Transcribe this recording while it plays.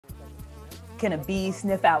Can a bee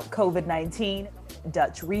sniff out COVID-19?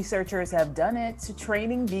 Dutch researchers have done it,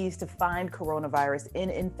 training bees to find coronavirus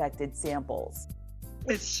in infected samples.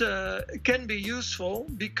 It can be useful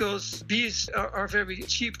because bees are very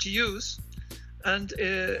cheap to use, and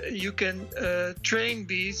you can train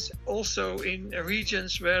bees also in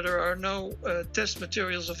regions where there are no test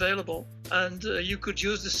materials available, and you could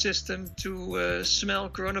use the system to smell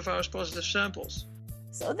coronavirus positive samples.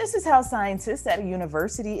 So this is how scientists at a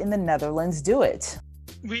university in the Netherlands do it.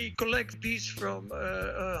 We collect bees from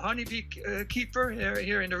a honeybee keeper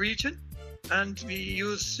here in the region, and we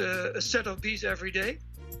use a set of bees every day.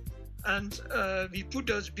 And we put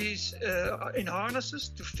those bees in harnesses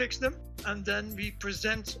to fix them, and then we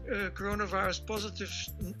present coronavirus positive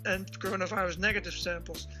and coronavirus negative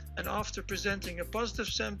samples. And after presenting a positive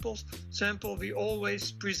sample, we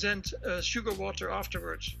always present sugar water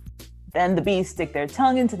afterwards. Then the bees stick their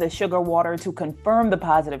tongue into the sugar water to confirm the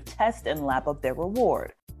positive test and lap up their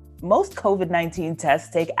reward. Most COVID-19 tests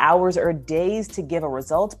take hours or days to give a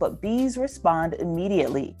result, but bees respond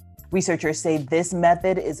immediately. Researchers say this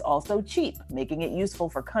method is also cheap, making it useful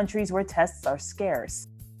for countries where tests are scarce.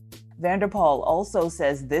 Van Der Poel also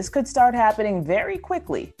says this could start happening very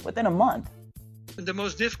quickly, within a month. The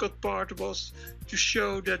most difficult part was to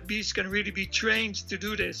show that bees can really be trained to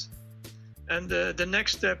do this. And the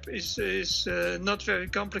next step is not very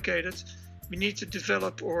complicated. We need to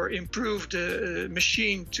develop or improve the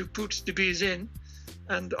machine to put the bees in.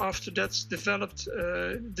 And after that's developed,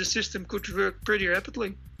 the system could work pretty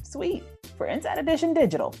rapidly. Sweet. For Inside Edition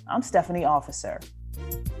Digital, I'm Stephanie Officer.